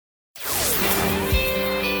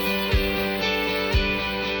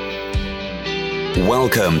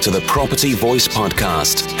Welcome to the Property Voice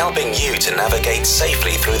Podcast, helping you to navigate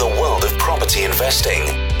safely through the world of property investing.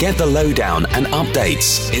 Get the lowdown and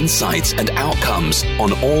updates, insights and outcomes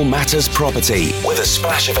on all matters property with a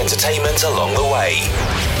splash of entertainment along the way.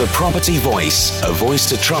 The Property Voice, a voice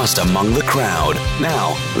to trust among the crowd.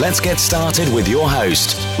 Now, let's get started with your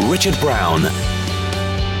host, Richard Brown.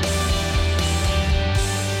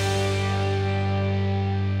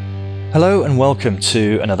 Hello and welcome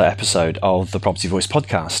to another episode of the Property Voice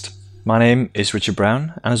Podcast. My name is Richard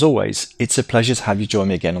Brown, and as always, it's a pleasure to have you join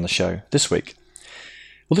me again on the show this week.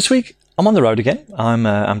 Well, this week I'm on the road again.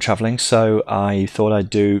 I'm traveling, so I thought I'd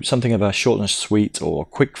do something of a short and sweet or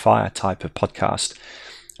quick fire type of podcast,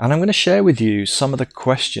 and I'm going to share with you some of the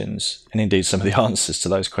questions and indeed some of the answers to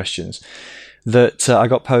those questions that I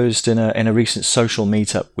got posed in a recent social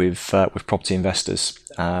meetup with property investors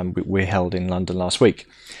we held in London last week.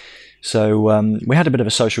 So we had a bit of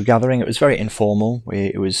a social gathering. It was very informal.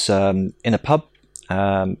 It was in a pub.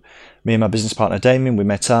 Me and my business partner Damien, we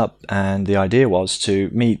met up, and the idea was to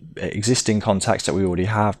meet existing contacts that we already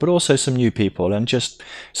have, but also some new people, and just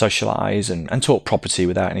socialise and talk property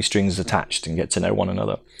without any strings attached and get to know one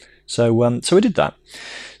another. So we did that.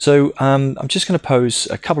 So I'm just going to pose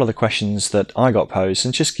a couple of the questions that I got posed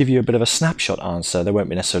and just give you a bit of a snapshot answer. They won't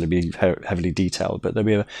necessarily be heavily detailed, but there'll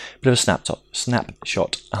be a bit of a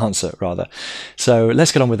snapshot answer rather. So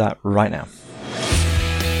let's get on with that right now.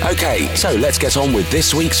 Okay, so let's get on with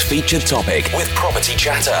this week's featured topic with Property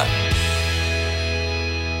Chatter.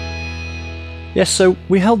 Yes, so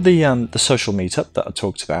we held the social meetup that I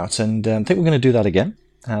talked about, and I think we're going to do that again.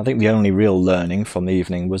 I think the only real learning from the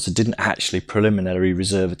evening was I didn't actually preliminary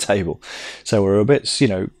reserve a table, so we're a bit,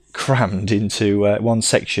 crammed into one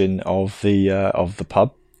section of the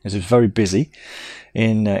pub. It was very busy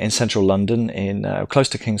in central London, in close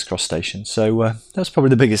to King's Cross Station. So that's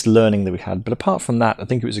probably the biggest learning that we had. But apart from that, I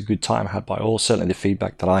think it was a good time had by all. Certainly, the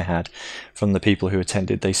feedback that I had from the people who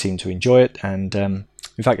attended, they seemed to enjoy it, and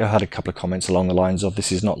in fact, I had a couple of comments along the lines of,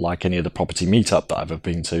 this is not like any other property meetup that I've ever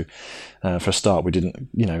been to. For a start, we didn't,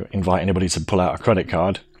 invite anybody to pull out a credit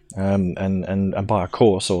card and buy a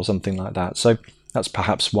course or something like that. So that's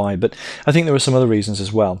perhaps why. But I think there were some other reasons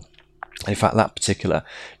as well. In fact, that particular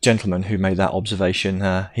gentleman who made that observation,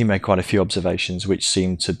 he made quite a few observations which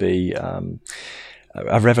seemed to be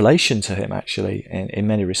a revelation to him, actually, in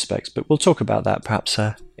many respects. But we'll talk about that perhaps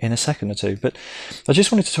in a second or two. But I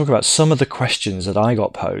just wanted to talk about some of the questions that I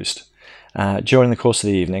got posed during the course of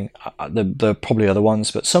the evening. There are probably other ones,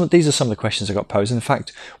 but these are some of the questions I got posed. In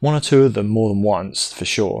fact, one or two of them more than once, for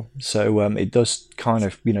sure. So it does kind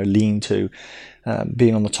of, lean to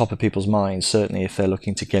being on the top of people's minds, certainly if they're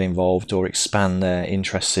looking to get involved or expand their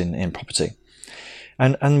interests in property.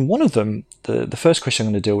 And one of them, the first question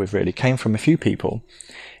I'm going to deal with really came from a few people,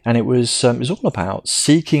 and it was all about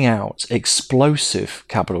seeking out explosive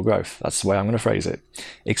capital growth. That's the way I'm going to phrase it,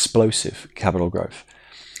 explosive capital growth.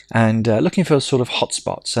 And looking for sort of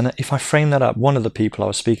hotspots. And if I frame that up, one of the people I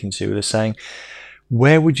was speaking to was saying,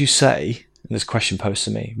 where would you say, and this question posed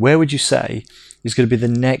to me, where would you say is going to be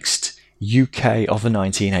the next UK of the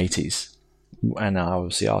 1980s? And I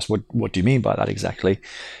obviously asked, what do you mean by that exactly?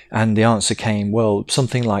 And the answer came, well,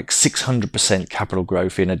 something like 600% capital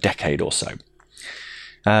growth in a decade or so.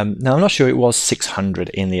 Now, I'm not sure it was 600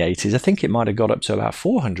 in the 80s. I think it might have got up to about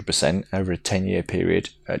 400% over a 10-year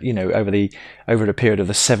period. Over the period of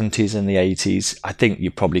the 70s and the 80s, I think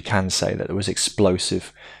you probably can say that there was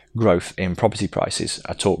explosive growth in property prices.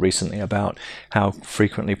 I talked recently about how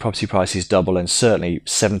frequently property prices double, and certainly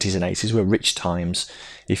 70s and 80s were rich times,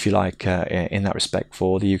 if you like, in that respect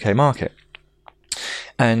for the UK market.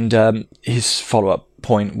 And his follow-up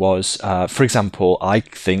point was, for example, I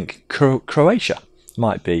think Croatia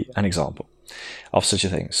might be an example of such a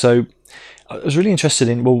thing. So I was really interested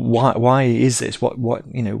in, well, why is this?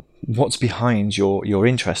 What's behind your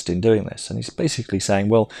interest in doing this? And he's basically saying,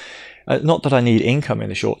 well, not that I need income in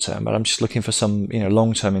the short term, but I'm just looking for some,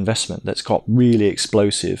 long-term investment that's got really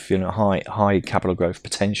explosive, high capital growth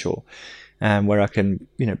potential, and where I can,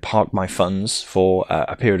 park my funds for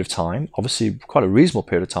a period of time, obviously quite a reasonable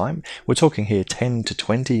period of time. We're talking here 10 to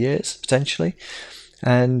 20 years potentially,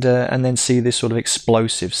 and then see this sort of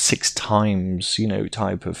explosive 6 times,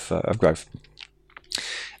 type of growth.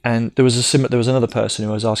 And there was another person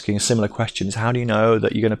who was asking a similar question: is how do you know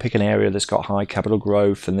that you're going to pick an area that's got high capital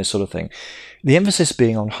growth and this sort of thing? The emphasis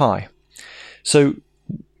being on high. So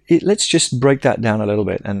let's just break that down a little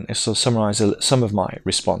bit and sort of summarize some of my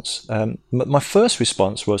response. My first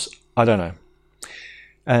response was, I don't know.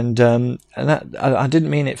 And that I didn't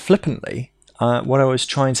mean it flippantly. what I was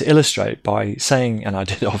trying to illustrate by saying, and I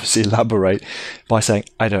did obviously elaborate by saying,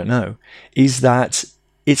 I don't know, is that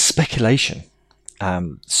it's speculation.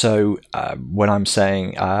 So when I'm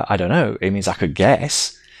saying, I don't know, it means I could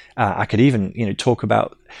guess. I could even, talk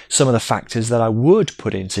about some of the factors that I would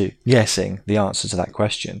put into guessing the answer to that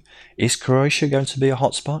question. Is Croatia going to be a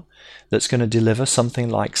hotspot that's going to deliver something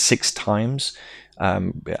like 6 times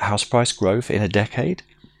house price growth in a decade?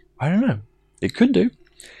 I don't know. It could do.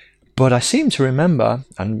 But I seem to remember,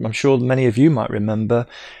 and I'm sure many of you might remember,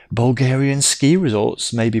 Bulgarian ski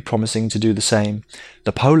resorts maybe promising to do the same,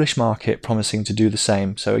 the Polish market promising to do the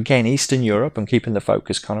same. So again, Eastern Europe, and keeping the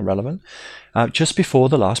focus kind of relevant, just before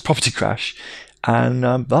the last property crash. And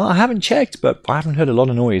well, I haven't checked, but I haven't heard a lot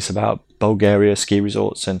of noise about Bulgaria ski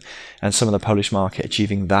resorts and some of the Polish market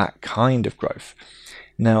achieving that kind of growth.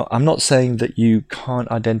 Now, I'm not saying that you can't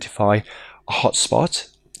identify a hotspot,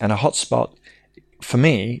 and a hotspot for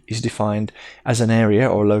me is defined as an area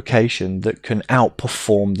or location that can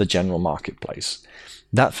outperform the general marketplace.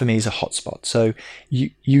 That for me is a hotspot. So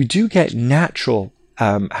you do get natural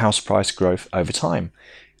house price growth over time.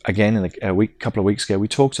 Again, in a couple of weeks ago, we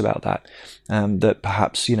talked about that. That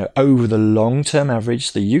perhaps over the long-term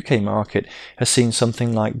average, the UK market has seen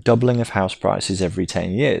something like doubling of house prices every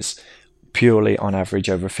 10 years, purely on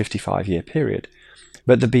average over a 55-year period.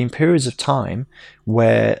 But there have been periods of time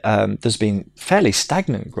where there's been fairly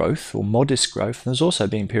stagnant growth or modest growth, and there's also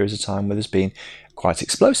been periods of time where there's been quite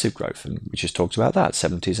explosive growth, and we just talked about that.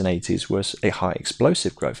 70s and 80s was a high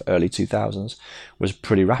explosive growth. Early 2000s was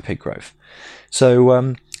pretty rapid growth.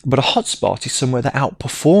 So, but a hotspot is somewhere that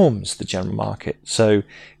outperforms the general market. So,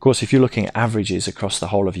 of course, if you're looking at averages across the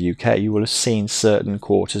whole of the UK, you will have seen certain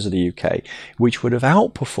quarters of the UK which would have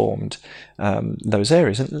outperformed those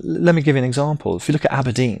areas. And let me give you an example. If you look at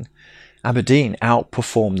Aberdeen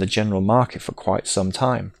outperformed the general market for quite some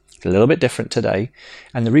time. It's a little bit different today,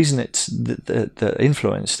 and the reason that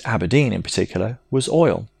influenced Aberdeen in particular was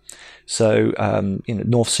oil. So,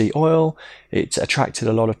 North Sea oil, it attracted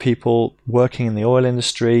a lot of people working in the oil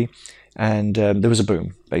industry, and there was a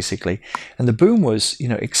boom, basically. And the boom was,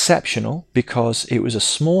 exceptional because it was a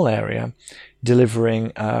small area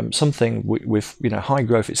delivering something with high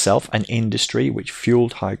growth itself, an industry which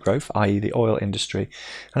fueled high growth, i.e. the oil industry.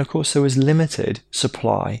 And of course, there was limited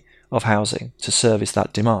supply of housing to service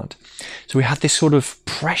that demand. So we had this sort of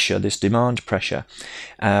pressure, this demand pressure,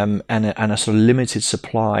 and a sort of limited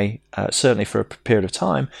supply, certainly for a period of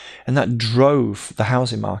time, and that drove the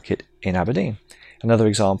housing market in Aberdeen. Another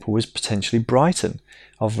example was potentially Brighton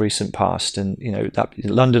of recent past, and that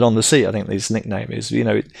London on the Sea, I think this nickname is.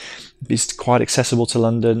 It's quite accessible to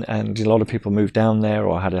London, and a lot of people moved down there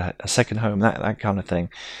or had a second home, that kind of thing.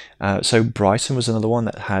 So Brighton was another one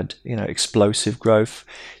that had explosive growth.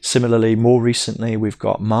 Similarly, more recently, we've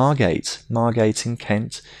got Margate in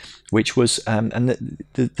Kent, which was and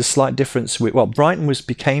the slight difference with, well, Brighton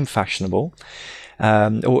became fashionable,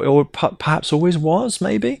 or perhaps always was,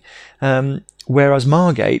 maybe. Whereas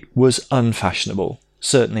Margate was unfashionable.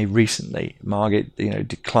 Certainly recently, Margate,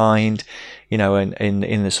 declined,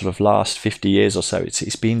 in the sort of last 50 years or so,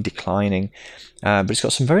 it's been declining, but it's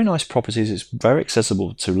got some very nice properties. It's very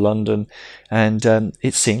accessible to London, and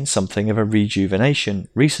it's seen something of a rejuvenation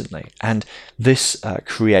recently. And this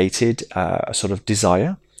created a sort of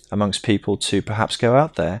desire amongst people to perhaps go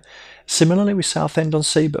out there. Similarly with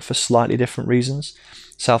Southend-on-Sea, but for slightly different reasons.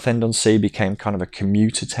 Southend-on-Sea became kind of a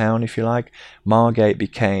commuter town, if you like. Margate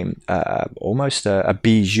became almost a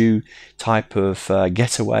bijou type of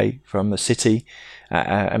getaway from the city,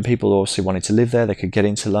 and people also wanted to live there. They could get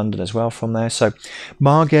into London as well from there. So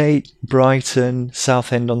Margate, Brighton,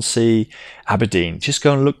 Southend-on-Sea, Aberdeen, just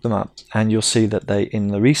go and look them up, and you'll see that in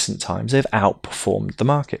the recent times, they've outperformed the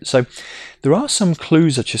market. So there are some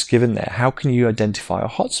clues I've just given there. How can you identify a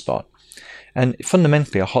hotspot? And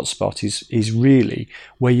fundamentally, a hotspot is really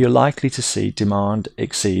where you're likely to see demand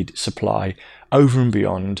exceed supply over and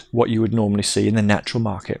beyond what you would normally see in the natural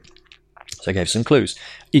market. So I gave some clues.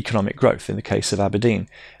 Economic growth in the case of Aberdeen,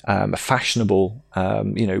 a fashionable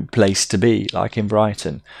place to be, like in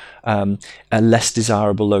Brighton, a less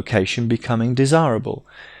desirable location becoming desirable.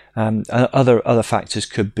 Other factors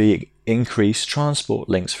could be increased transport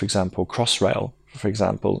links, for example, Crossrail. For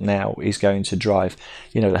example, now is going to drive,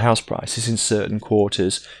 the house prices in certain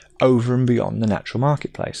quarters over and beyond the natural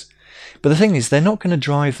marketplace. But the thing is, they're not going to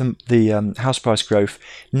drive the house price growth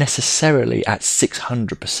necessarily at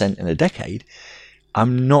 600% in a decade.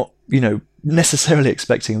 I'm not necessarily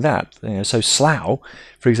expecting that. So Slough,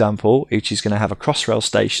 for example, which is going to have a Crossrail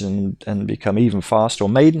station and become even faster, or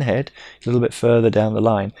Maidenhead, a little bit further down the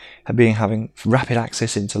line, having rapid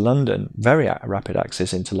access into London, very rapid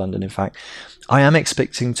access into London, in fact, I am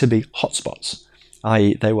expecting to be hotspots,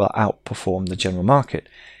 i.e. they will outperform the general market.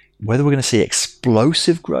 Whether we're going to see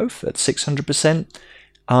explosive growth at 600%,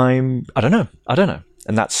 I don't know.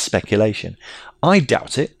 And that's speculation. I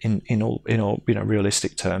doubt it in all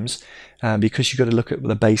realistic terms, because you've got to look at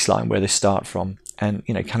the baseline where they start from, and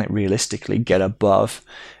can it realistically get above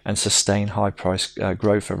and sustain high price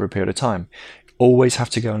growth over a period of time? Always have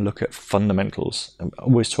to go and look at fundamentals. I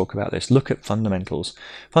always talk about this. Look at fundamentals.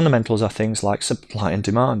 Fundamentals are things like supply and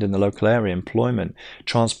demand in the local area, employment,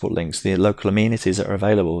 transport links, the local amenities that are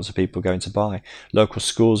available to people going to buy, local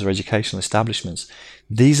schools or educational establishments.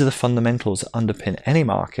 These are the fundamentals that underpin any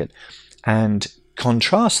market. And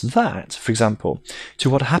contrast that, for example, to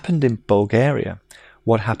what happened in Bulgaria,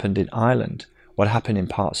 what happened in Ireland, what happened in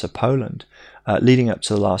parts of Poland, leading up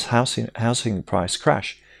to the last housing price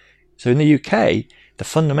crash. So in the UK, the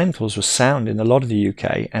fundamentals were sound in a lot of the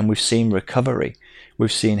UK, and we've seen recovery.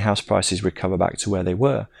 We've seen house prices recover back to where they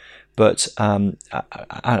were. But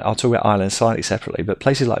I'll talk about Ireland slightly separately, but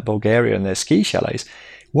places like Bulgaria and their ski chalets,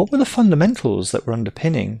 what were the fundamentals that were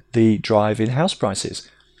underpinning the drive in house prices?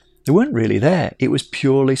 They weren't really there. It was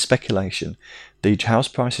purely speculation. The house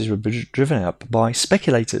prices were driven up by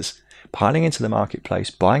speculators piling into the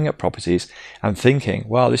marketplace, buying up properties and thinking,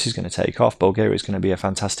 well, this is going to take off. Bulgaria is going to be a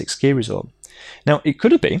fantastic ski resort. Now, it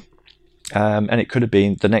could have been, and it could have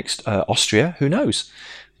been the next Austria, who knows?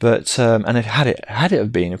 But and had it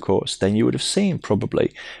have been, of course, then you would have seen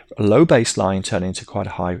probably a low baseline turn into quite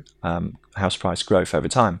a high house price growth over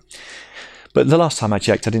time. But the last time I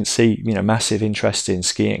checked, I didn't see massive interest in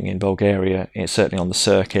skiing in Bulgaria, certainly on the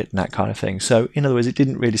circuit and that kind of thing. So in other words, it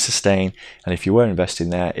didn't really sustain, and if you were investing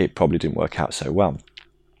there, it probably didn't work out so well.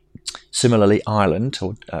 Similarly, Ireland,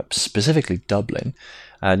 or specifically Dublin,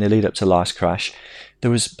 in the lead up to last crash,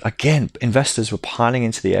 there was, again, investors were piling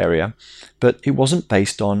into the area, but it wasn't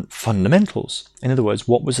based on fundamentals. In other words,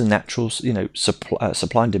 what was the natural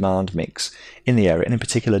supply and demand mix in the area, and in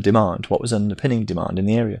particular demand, what was underpinning demand in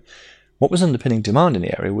the area? What was underpinning demand in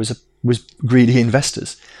the area was greedy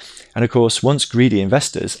investors. And of course, once greedy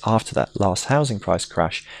investors, after that last housing price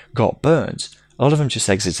crash, got burnt, a lot of them just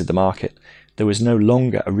exited the market. There was no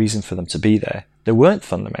longer a reason for them to be there. There weren't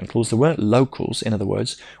fundamentals, there weren't locals, in other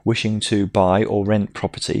words, wishing to buy or rent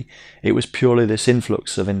property. It was purely this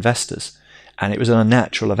influx of investors, and it was an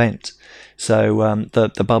unnatural event. So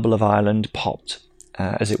the bubble of Ireland popped,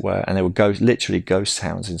 as it were, and there were literally ghost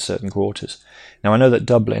towns in certain quarters. Now, I know that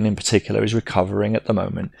Dublin in particular is recovering at the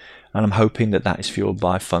moment, and I'm hoping that that is fueled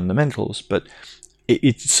by fundamentals, but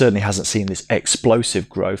it certainly hasn't seen this explosive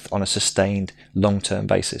growth on a sustained long-term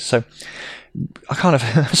basis. So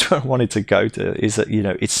that's where I wanted to go to, is that,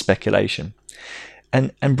 it's speculation.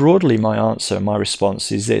 And broadly, my answer, my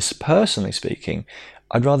response is this: personally speaking,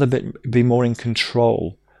 I'd rather be more in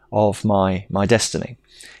control of my destiny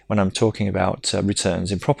when I'm talking about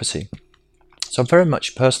returns in property. So I'm very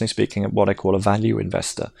much, personally speaking, what I call a value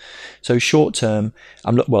investor. So short term,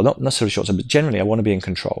 not necessarily short term, but generally I want to be in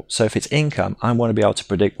control. So if it's income, I want to be able to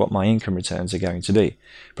predict what my income returns are going to be.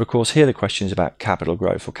 But of course, here the question is about capital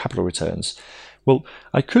growth or capital returns. Well,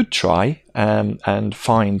 I could try and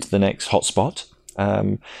find the next hotspot,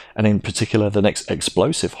 and in particular the next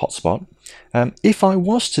explosive hotspot. If I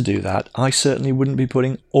was to do that, I certainly wouldn't be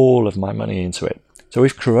putting all of my money into it. So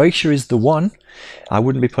if Croatia is the one, I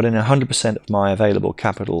wouldn't be putting 100% of my available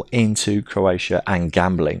capital into Croatia and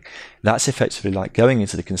gambling. That's effectively like going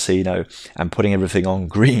into the casino and putting everything on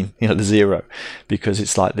green, the zero, because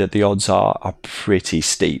it's like the odds are pretty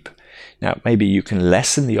steep. Now, maybe you can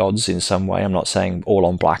lessen the odds in some way. I'm not saying all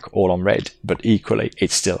on black, all on red, but equally,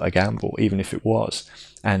 it's still a gamble, even if it was.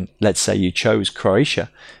 And let's say you chose Croatia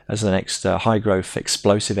as the next high-growth,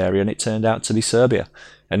 explosive area, and it turned out to be Serbia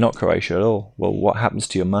and not Croatia at all. Well, what happens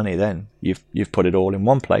to your money then? You've put it all in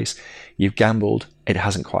one place. You've gambled. It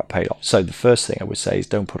hasn't quite paid off. So the first thing I would say is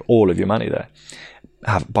don't put all of your money there.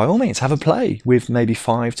 By all means, have a play with maybe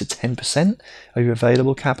 5 to 10% of your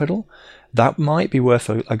available capital. That might be worth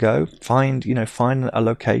a go. Find a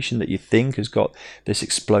location that you think has got this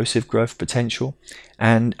explosive growth potential,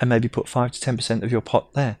 and maybe put 5 to 10% of your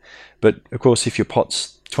pot there. But of course, if your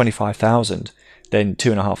pot's 25,000, then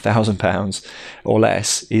 £2,500 or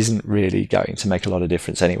less isn't really going to make a lot of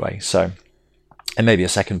difference anyway. So, and maybe a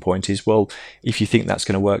second point is, well, if you think that's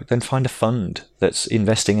going to work, then find a fund that's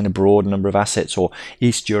investing in a broad number of assets, or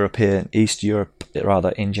East Europe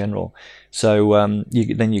in general. So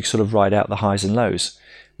then you sort of ride out the highs and lows.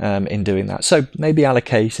 in doing that. So maybe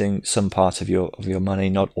allocating some part of your money,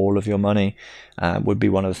 not all of your money, would be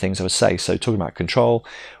one of the things I would say. So talking about control,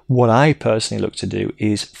 what I personally look to do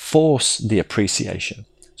is force the appreciation.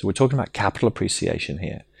 So we're talking about capital appreciation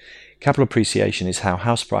here. Capital appreciation is how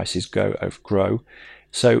house prices grow.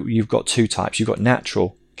 So you've got two types. You've got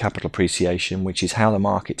natural capital appreciation, which is how the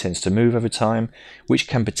market tends to move over time, which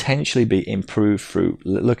can potentially be improved through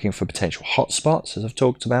looking for potential hotspots, as I've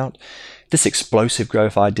talked about. This explosive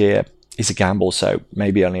growth idea is a gamble, so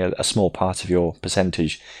maybe only a small part of your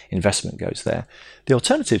percentage investment goes there. The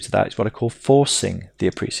alternative to that is what I call forcing the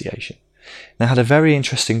appreciation. Now, I had a very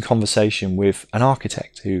interesting conversation with an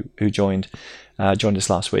architect who joined us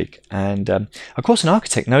last week. And of course, an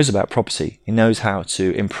architect knows about property. He knows how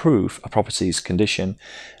to improve a property's condition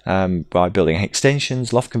by building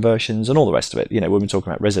extensions, loft conversions, and all the rest of it. We've been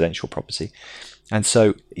talking about residential property. And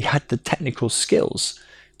so he had the technical skills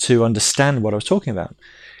to understand what I was talking about.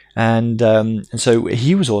 And so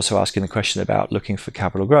he was also asking the question about looking for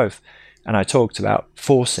capital growth. And I talked about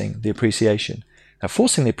forcing the appreciation. Now,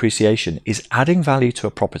 forcing the appreciation is adding value to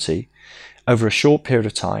a property over a short period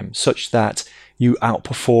of time such that you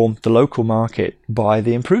outperform the local market by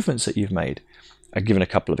the improvements that you've made. I've given a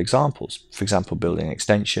couple of examples. For example, building an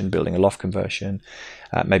extension, building a loft conversion,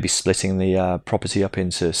 maybe splitting the property up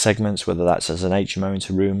into segments, whether that's as an HMO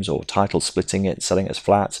into rooms or title splitting it, selling it as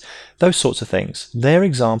flats, those sorts of things. They're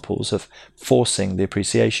examples of forcing the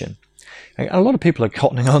appreciation. And a lot of people are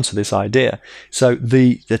cottoning on to this idea. So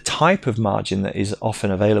the type of margin that is often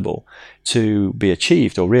available to be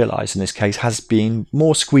achieved or realized in this case has been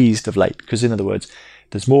more squeezed of late, because in other words,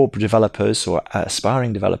 there's more developers or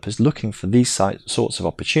aspiring developers looking for these sorts of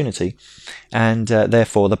opportunity, and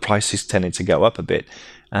therefore the price is tending to go up a bit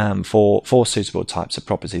for suitable types of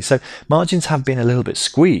property. So margins have been a little bit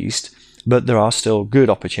squeezed, but there are still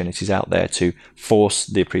good opportunities out there to force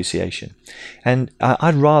the appreciation. And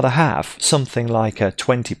I'd rather have something like a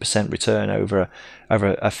 20% return over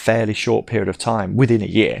a fairly short period of time within a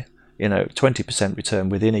year. 20% return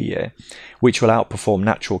within a year, which will outperform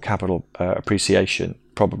natural capital appreciation.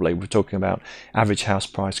 Probably we're talking about average house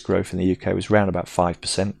price growth in the UK was around about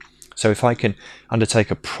 5%. So if I can undertake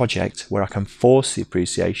a project where I can force the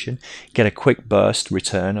appreciation, get a quick burst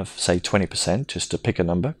return of say 20%, just to pick a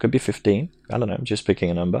number, could be 15, I don't know, just picking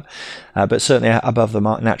a number, but certainly above the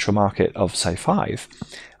natural market of say 5,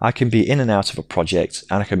 I can be in and out of a project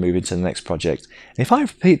and I can move into the next project. And if I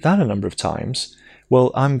repeat that a number of times,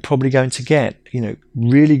 well, I'm probably going to get,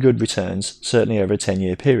 really good returns, certainly over a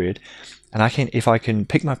 10-year period. And if I can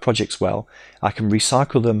pick my projects well, I can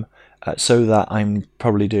recycle them so that I'm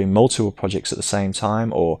probably doing multiple projects at the same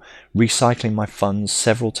time, or recycling my funds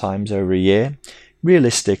several times over a year.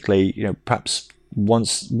 Realistically, perhaps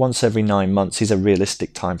once every 9 months is a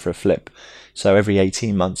realistic time for a flip. So every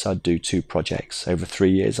 18 months, I'd do 2 projects. Over 3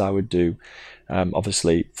 years, I would do,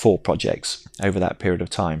 obviously, 4 projects over that period of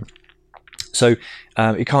time. So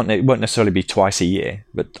it won't necessarily be twice a year,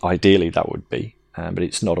 but ideally that would be. But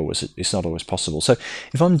it's not always possible. So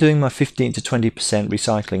if I'm doing my 15 to 20%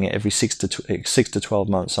 recycling it every 6 to 12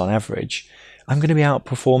 months on average, I'm going to be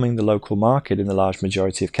outperforming the local market in the large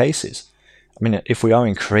majority of cases. I mean, if we are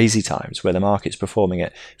in crazy times where the market's performing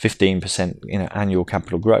at 15% annual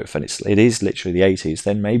capital growth, and it is literally the 80s,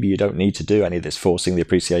 then maybe you don't need to do any of this forcing the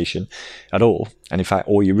appreciation at all. And in fact,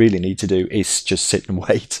 all you really need to do is just sit and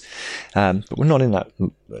wait. But we're not in that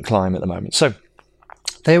climb at the moment. So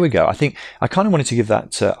there we go. I think I kind of wanted to give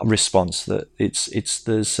that response that it's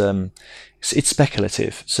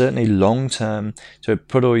speculative, certainly long term, to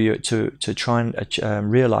put all you to try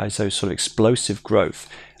and realize those sort of explosive growth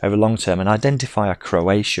over long term, and identify a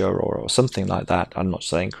Croatia or something like that. I'm not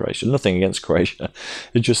saying Croatia, nothing against Croatia.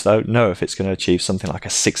 I just don't know if it's going to achieve something like a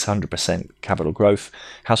 600% capital growth,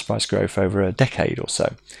 house price growth over a decade or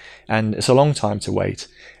so. And it's a long time to wait.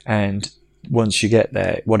 And once you get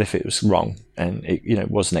there, what if it was wrong and it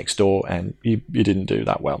was next door and you didn't do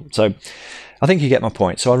that well? So I think you get my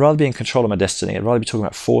point. So I'd rather be in control of my destiny. I'd rather be talking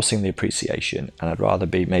about forcing the appreciation, and I'd rather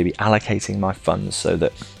be maybe allocating my funds so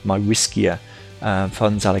that my riskier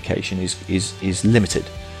funds allocation is limited,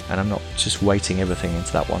 and I'm not just weighting everything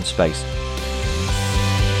into that one space.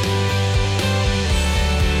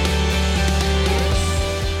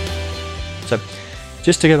 So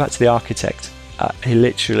just to go back to the architect, he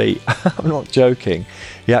literally, I'm not joking,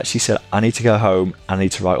 he actually said, I need to go home, I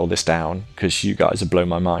need to write all this down because you guys have blown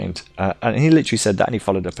my mind. And he literally said that, and he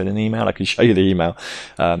followed up in an email. I can show you the email,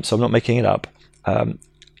 so I'm not making it up.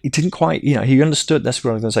 He didn't quite, he understood, that's what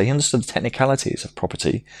I was going to say, he understood the technicalities of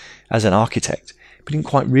property as an architect, but didn't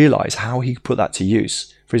quite realize how he could put that to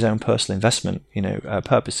use for his own personal investment,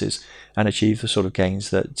 purposes, and achieve the sort of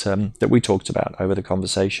gains that we talked about over the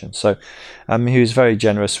conversation. So he was very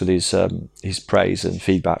generous with his praise and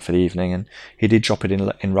feedback for the evening, and he did drop it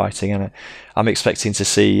in writing. And I'm expecting to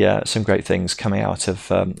see some great things coming out of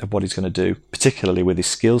what he's going to do, particularly with his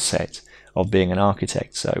skill set of being an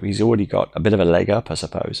architect. So he's already got a bit of a leg up, I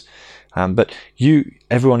suppose. But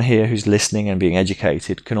everyone here who's listening and being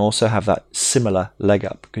educated can also have that similar leg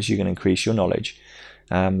up, because you can increase your knowledge.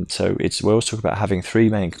 So we always talk about having three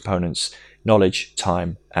main components: knowledge,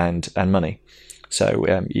 time, and money. So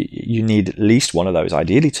you need at least one of those,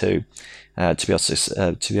 ideally two, to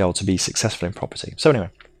be able to be successful in property. So anyway,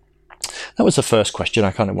 that was the first question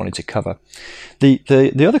I kind of wanted to cover.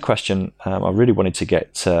 The other question I really wanted to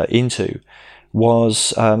get into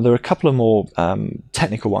was, there are a couple of more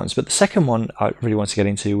technical ones, but the second one I really wanted to get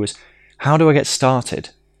into was, how do I get started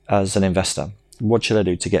as an investor? What should I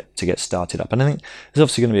do to get started up? And I think there's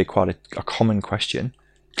obviously going to be quite a common question,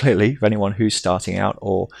 clearly, for anyone who's starting out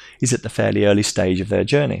or is at the fairly early stage of their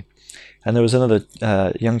journey. And there was another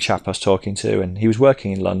young chap I was talking to, and he was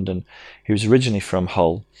working in London. He was originally from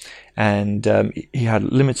Hull, and he had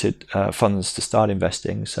limited funds to start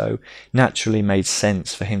investing, so naturally made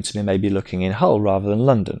sense for him to be maybe looking in Hull rather than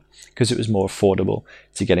London, because it was more affordable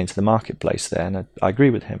to get into the marketplace there. And I agree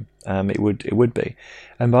with him. It would be.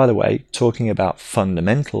 And by the way, talking about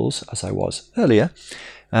fundamentals, as I was earlier,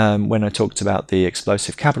 when I talked about the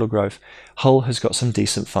explosive capital growth, Hull has got some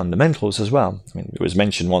decent fundamentals as well. I mean, it was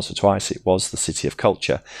mentioned once or twice, it was the city of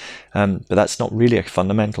culture, but that's not really a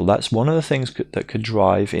fundamental. That's one of the things that could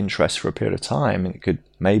drive interest for a period of time, and it could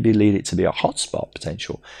maybe lead it to be a hotspot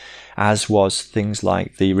potential, as was things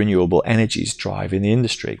like the renewable energies drive in the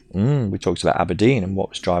industry. We talked about Aberdeen and what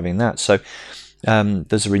was driving that. So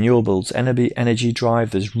there's a renewables energy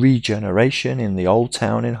drive, there's regeneration in the old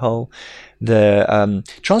town in Hull. The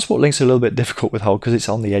transport links are a little bit difficult with Hull because it's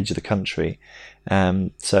on the edge of the country.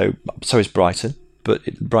 So is Brighton,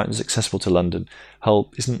 but Brighton's accessible to London.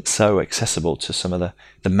 Hull isn't so accessible to some of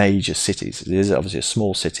the major cities. It is obviously a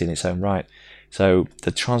small city in its own right. So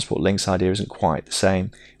the transport links idea isn't quite the same.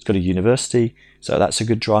 It's got a university, so that's a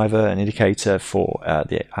good driver, an indicator for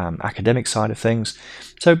the academic side of things.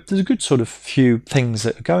 So there's a good sort of few things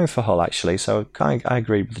that are going for Hull, actually. So I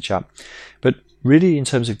agree with the chap. But really, in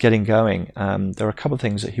terms of getting going, there are a couple of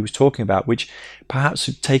things that he was talking about which perhaps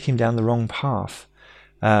would take him down the wrong path.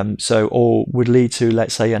 Or would lead to,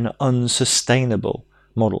 let's say, an unsustainable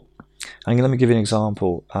model. And let me give you an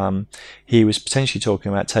example. He was potentially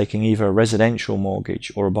talking about taking either a residential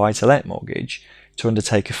mortgage or a buy-to-let mortgage to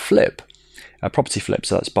undertake a property flip.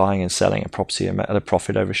 So that's buying and selling a property at a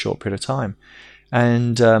profit over a short period of time.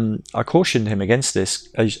 And I cautioned him against this,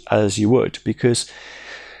 as you would, because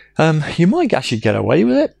you might actually get away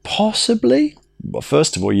with it, possibly. Well,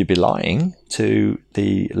 first of all, you'd be lying to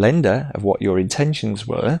the lender of what your intentions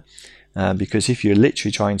were, because if you're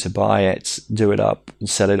literally trying to buy it, do it up, and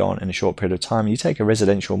sell it on in a short period of time, you take a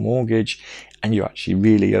residential mortgage, and you're actually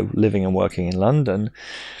really living and working in London.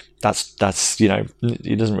 That's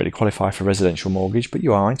it doesn't really qualify for a residential mortgage, but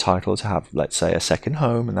you are entitled to have, let's say, a second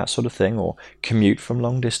home and that sort of thing, or commute from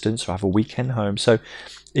long distance, or have a weekend home. So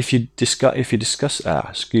if you disclosed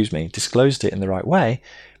it in the right way,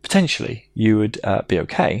 potentially you would be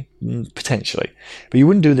okay, potentially, but you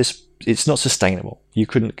wouldn't do this. It's not sustainable. You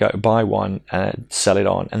couldn't go buy one and sell it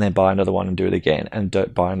on, and then buy another one and do it again, and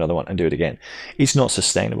buy another one and do it again. It's not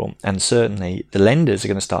sustainable, and certainly the lenders are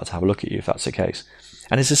going to start to have a look at you if that's the case.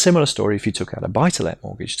 And it's a similar story if you took out a buy-to-let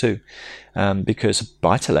mortgage too, because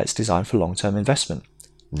buy-to-let's designed for long-term investment.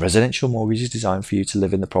 Residential mortgage is designed for you to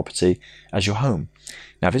live in the property as your home.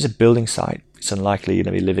 Now, if it's a building site, it's unlikely you're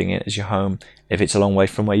going to be living in it as your home. If it's a long way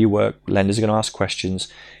from where you work, lenders are going to ask questions.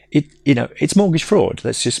 It's mortgage fraud.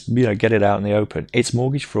 Let's just get it out in the open. It's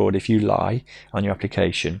mortgage fraud if you lie on your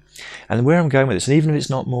application. And where I'm going with this, and even if it's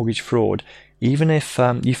not mortgage fraud, even if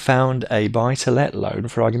you found a buy-to-let loan,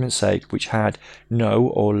 for argument's sake, which had no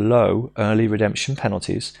or low early redemption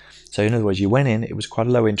penalties. So in other words, you went in, it was quite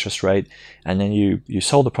a low interest rate, and then you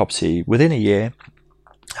sold the property within a year,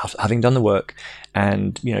 having done the work,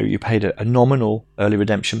 and you paid a nominal early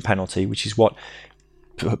redemption penalty, which is what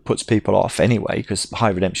puts people off anyway, because high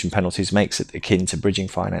redemption penalties makes it akin to bridging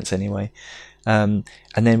finance anyway, and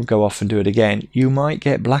then go off and do it again, you might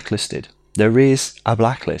get blacklisted. There is a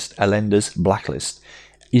blacklist, a lender's blacklist.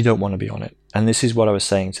 You don't want to be on it. And this is what I was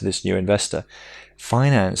saying to this new investor.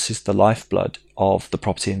 Finance is the lifeblood of the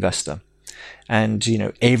property investor. And,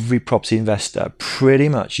 every property investor pretty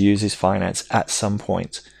much uses finance at some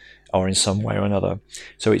point or in some way or another.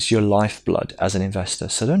 So it's your lifeblood as an investor.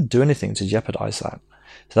 So don't do anything to jeopardize that.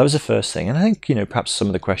 So that was the first thing. And I think, perhaps some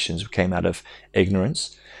of the questions came out of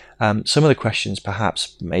ignorance. Some of the questions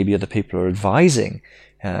perhaps maybe other people are advising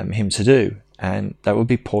him to do, and that would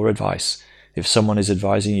be poor advice. If someone is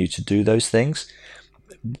advising you to do those things,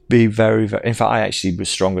 be very, very. In fact, I actually was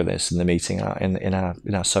stronger than this in the meeting in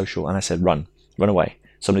our social, and I said, run away.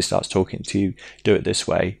 Somebody starts talking to you, do it this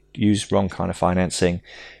way, use wrong kind of financing.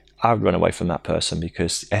 I would run away from that person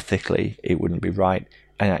because ethically it wouldn't be right,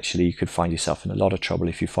 and actually you could find yourself in a lot of trouble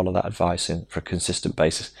if you follow that advice for a consistent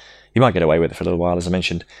basis. You might get away with it for a little while, as I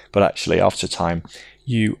mentioned, but actually after time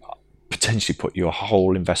you potentially put your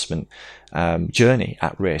whole investment journey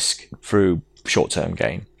at risk through short-term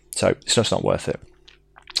gain. So it's just not worth it.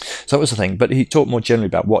 So that was the thing. But he talked more generally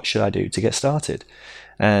about what should I do to get started.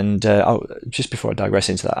 And just before I digress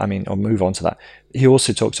into that, or move on to that, he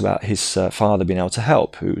also talks about his father being able to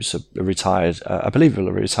help, who's a retired, I believe a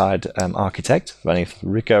retired architect, running a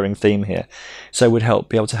recurring theme here. So would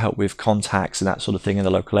be able to help with contacts and that sort of thing in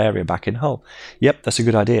the local area back in Hull. Yep, that's a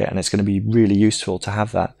good idea, and it's going to be really useful to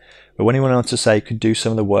have that. But when he went on to say he could do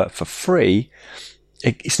some of the work for free,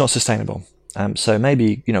 it's not sustainable. So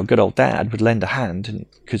maybe, good old dad would lend a hand and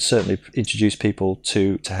could certainly introduce people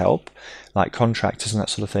to help, like contractors and that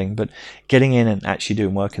sort of thing. But getting in and actually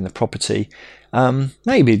doing work in the property,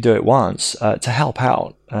 maybe do it once to help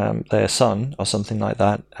out their son or something like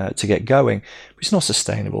that to get going. But it's not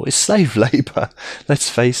sustainable. It's slave labor, let's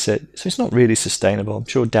face it. So it's not really sustainable. I'm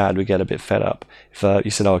sure dad would get a bit fed up if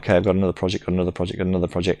you said, okay, I've got another project,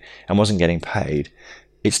 and wasn't getting paid.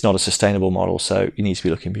 It's not a sustainable model, so you need to be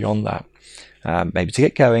looking beyond that. Maybe to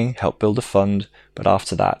get going, help build a fund, but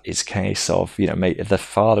after that, it's a case of, maybe the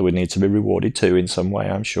father would need to be rewarded too in some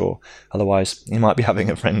way, I'm sure. Otherwise, he might be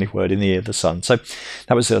having a friendly word in the ear of the son. So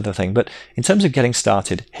that was the other thing. But in terms of getting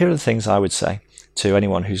started, here are the things I would say to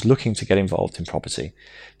anyone who's looking to get involved in property.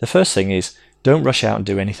 The first thing is, don't rush out and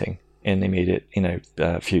do anything in the immediate,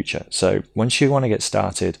 future. So once you want to get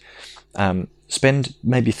started, spend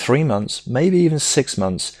maybe 3 months, maybe even 6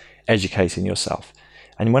 months educating yourself.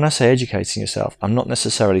 And when I say educating yourself, I'm not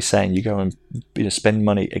necessarily saying you go and spend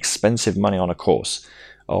expensive money on a course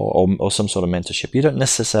or some sort of mentorship. You don't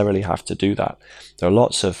necessarily have to do that. There are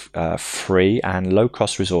lots of free and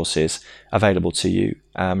low-cost resources available to you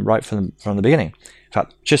right from the beginning. In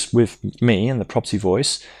fact, just with me and the Property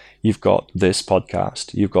Voice, you've got this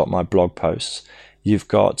podcast, you've got my blog posts, you've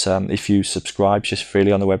got, if you subscribe just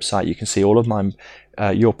freely on the website, you can see all of my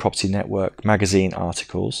Your Property Network magazine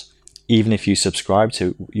articles. Even if you subscribe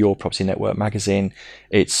to Your Property Network magazine,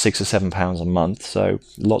 it's £6 or £7 a month. So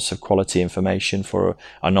lots of quality information for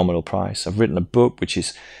a nominal price. I've written a book, which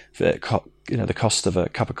is the cost of a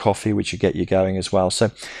cup of coffee, which will get you going as well.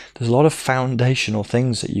 So there's a lot of foundational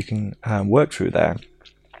things that you can work through there.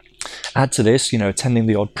 Add to this, attending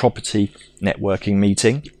the odd property networking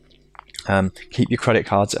meeting. Keep your credit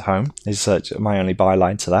cards at home is my only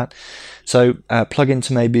byline to that. So plug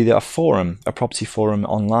into maybe a property forum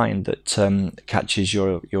online that catches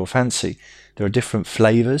your fancy. There are different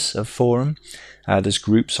flavors of forum. There's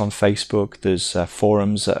groups on Facebook. There's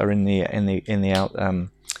forums that are in the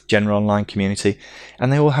general online community,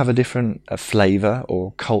 and they all have a different flavor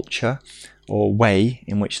or culture or way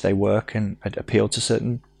in which they work and appeal to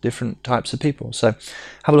certain different types of people. So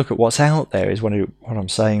have a look at what's out there is what I'm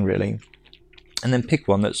saying really, and then pick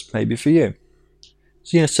one that's maybe for you.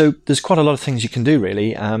 So there's quite a lot of things you can do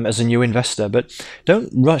really as a new investor, but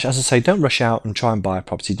don't rush. As I say, don't rush out and try and buy a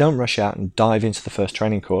property. Don't rush out and dive into the first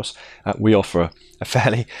training course. We offer a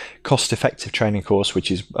fairly cost-effective training course, which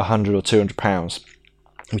is £100 or £200,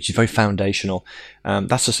 which is very foundational.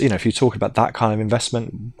 That's just, if you talk about that kind of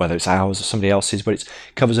investment, whether it's ours or somebody else's, but it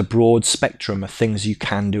covers a broad spectrum of things you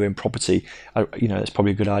can do in property. It's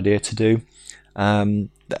probably a good idea to do.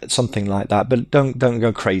 Something like that, but don't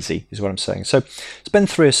go crazy is what I'm saying. So spend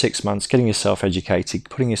 3 or 6 months getting yourself educated,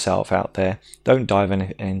 putting yourself out there. Don't dive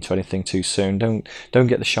into anything too soon. Don't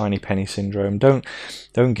get the shiny penny syndrome. Don't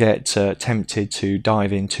get tempted to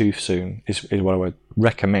dive in too soon is what I would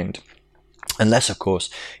recommend. Unless, of course,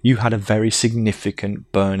 you had a very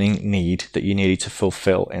significant burning need that you needed to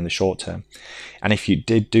fulfill in the short term. And if you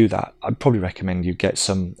did do that, I'd probably recommend you get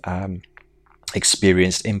some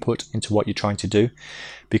experienced input into what you're trying to do,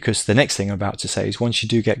 because the next thing I'm about to say is once you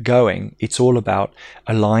do get going, it's all about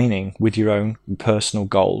aligning with your own personal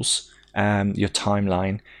goals, your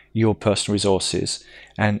timeline, your personal resources,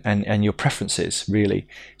 and your preferences really.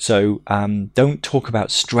 So don't talk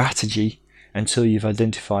about strategy until you've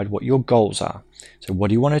identified what your goals are. So what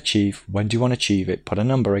do you want to achieve? When do you want to achieve it? Put a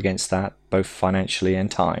number against that, both financially and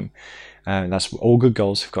time. That's all good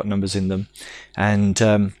goals have got numbers in them. And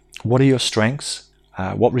what are your strengths?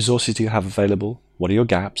 What resources do you have available? What are your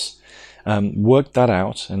gaps? Work that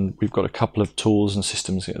out, and we've got a couple of tools and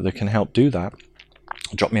systems that can help do that.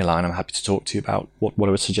 Drop me a line. I'm happy to talk to you about what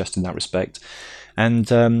I would suggest in that respect, and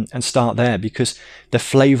start there, because the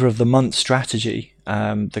flavor of the month strategy,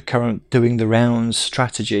 the current doing the rounds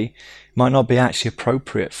strategy, might not be actually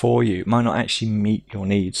appropriate for you. It might not actually meet your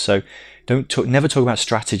needs. So never talk about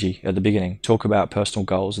strategy at the beginning. Talk about personal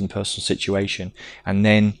goals and personal situation, and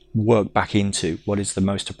then work back into what is the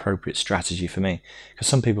most appropriate strategy for me. Because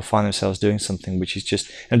some people find themselves doing something which is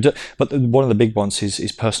just, but one of the big ones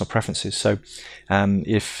is personal preferences. So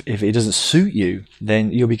if it doesn't suit you,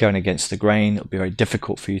 then you'll be going against the grain. It'll be very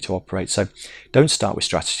difficult for you to operate. So don't start with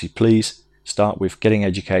strategy, please. Start with getting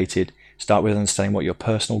educated. Start with understanding what your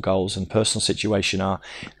personal goals and personal situation are,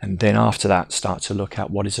 and then after that, start to look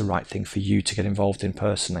at what is the right thing for you to get involved in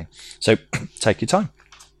personally. So take your time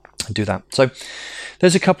and do that. So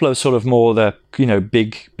there's a couple of sort of more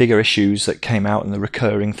bigger issues that came out, and the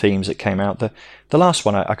recurring themes that came out. The last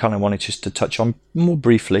one I kind of wanted just to touch on more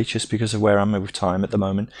briefly, just because of where I'm with time at the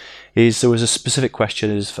moment, is there was a specific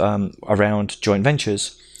question around joint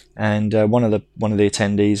ventures. And one of the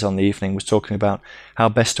attendees on the evening was talking about how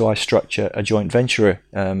best do I structure a joint venture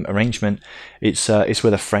arrangement. It's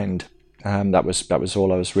with a friend. That was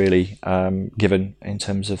all I was really given in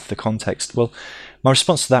terms of the context. Well, my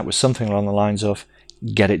response to that was something along the lines of,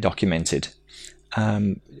 get it documented.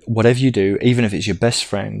 Whatever you do, even if it's your best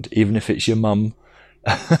friend, even if it's your mum,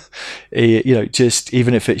 just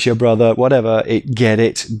even if it's your brother, whatever, get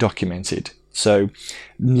it documented. So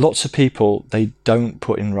lots of people, they don't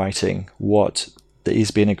put in writing what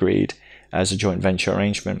is being agreed as a joint venture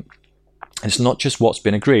arrangement. It's not just what's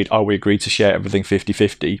been agreed. Oh, we agreed to share everything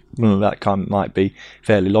 50-50. Well, that might be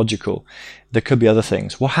fairly logical. There could be other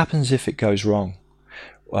things. What happens if it goes wrong?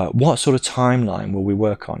 What sort of timeline will we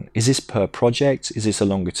work on? Is this per project? Is this a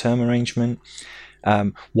longer term arrangement?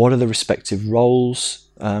 What are the respective roles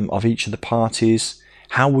of each of the parties?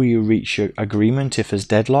 How will you reach your agreement if there's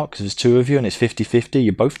deadlock? If there's two of you and it's 50-50,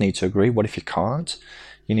 you both need to agree. What if you can't?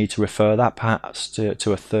 You need to refer that perhaps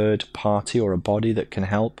to a third party or a body that can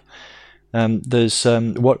help. There's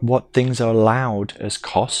what things are allowed as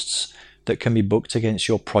costs that can be booked against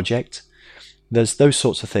your project. There's those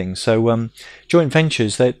sorts of things. So joint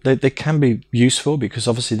ventures, they can be useful, because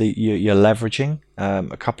obviously you're leveraging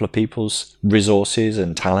a couple of people's resources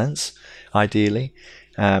and talents, ideally.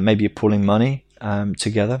 Maybe you're pulling money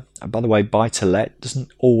together. And by the way, buy to let doesn't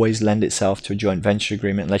always lend itself to a joint venture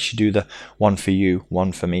agreement unless you do the one for you,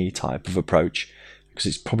 one for me type of approach, because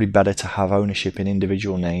it's probably better to have ownership in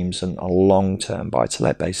individual names and on a long-term buy to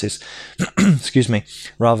let basis, excuse me,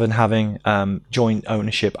 rather than having joint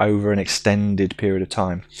ownership over an extended period of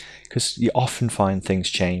time, because you often find things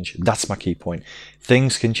change. That's my key point.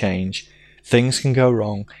 Things can change. Things can go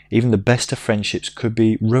wrong. Even the best of friendships could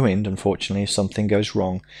be ruined, unfortunately, if something goes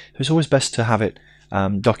wrong. So it's always best to have it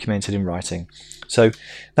documented in writing. So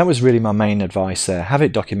that was really my main advice there. Have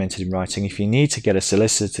it documented in writing. If you need to get a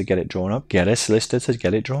solicitor to get it drawn up, get a solicitor to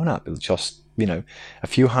get it drawn up. It'll just, a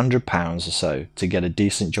few £100 or so to get a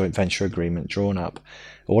decent joint venture agreement drawn up.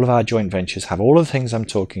 All of our joint ventures have all of the things I'm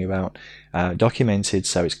talking about documented,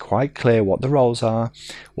 so it's quite clear what the roles are,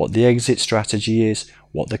 what the exit strategy is,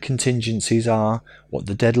 what the contingencies are, what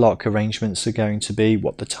the deadlock arrangements are going to be,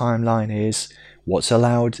 what the timeline is, what's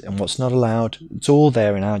allowed and what's not allowed. It's all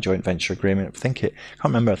there in our joint venture agreement. I can't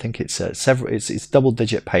remember. I think it's it's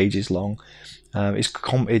double-digit pages long.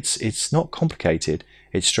 It's not complicated.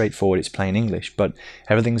 It's straightforward. It's plain English, but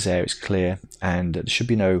everything's there. It's clear, and there should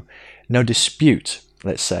be no dispute,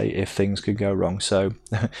 let's say, if things could go wrong. So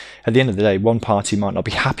at the end of the day, one party might not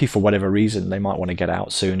be happy for whatever reason. They might want to get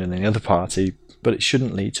out sooner than the other party, but it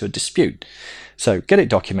shouldn't lead to a dispute. So get it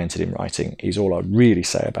documented in writing is all I'd really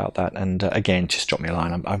say about that. And again, just drop me a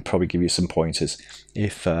line. I'll probably give you some pointers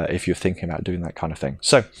if you're thinking about doing that kind of thing.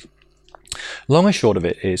 So long and short of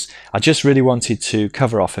it is, I just really wanted to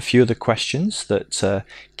cover off a few of the questions that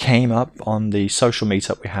came up on the social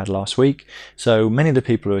meetup we had last week. So many of the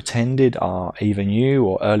people who attended are either new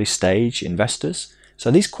or early stage investors. So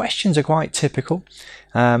these questions are quite typical,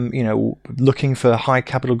 looking for high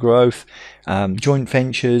capital growth, joint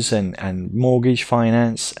ventures and mortgage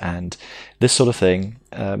finance and this sort of thing.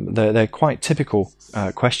 They're quite typical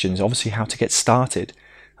questions. Obviously, how to get started.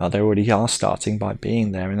 They already are starting by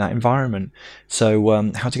being there in that environment.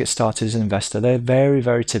 So how to get started as an investor, they're very,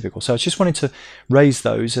 very typical. So I just wanted to raise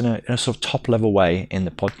those in a sort of top level way in the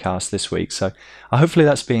podcast this week. So hopefully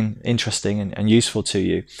that's been interesting and useful to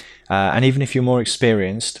you. And even if you're more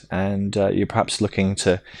experienced and you're perhaps looking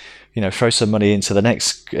to throw some money into the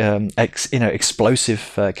next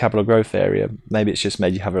explosive capital growth area. Maybe it's just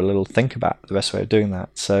made you have a little think about the best way of doing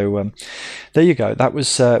that. So there you go. That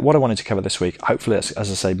was what I wanted to cover this week. Hopefully it's, as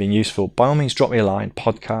I say, been useful. By all means, drop me a line,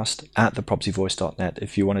 podcast@thepropertyvoice.net,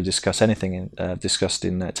 if you want to discuss anything discussed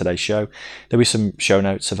in today's show. There'll be some show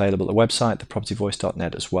notes available at the website,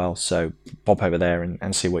 thepropertyvoice.net, as well. So pop over there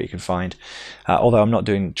and see what you can find. Although I'm not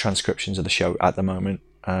doing transcriptions of the show at the moment,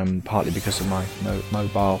 partly because of my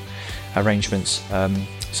mobile arrangements.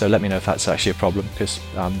 So let me know if that's actually a problem, because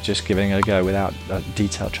I'm just giving it a go without a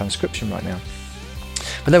detailed transcription right now.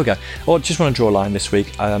 But there we go. Or just want to draw a line this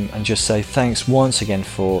week and just say thanks once again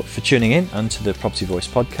for tuning in onto the Property Voice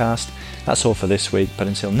podcast. That's all for this week, but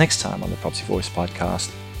until next time on the Property Voice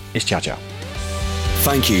podcast, it's ciao ciao.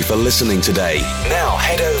 Thank you for listening today. Now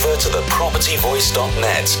head over to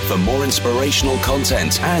thepropertyvoice.net for more inspirational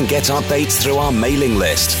content and get updates through our mailing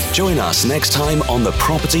list. Join us next time on the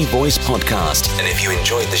Property Voice podcast. And if you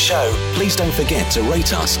enjoyed the show, please don't forget to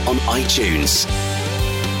rate us on iTunes.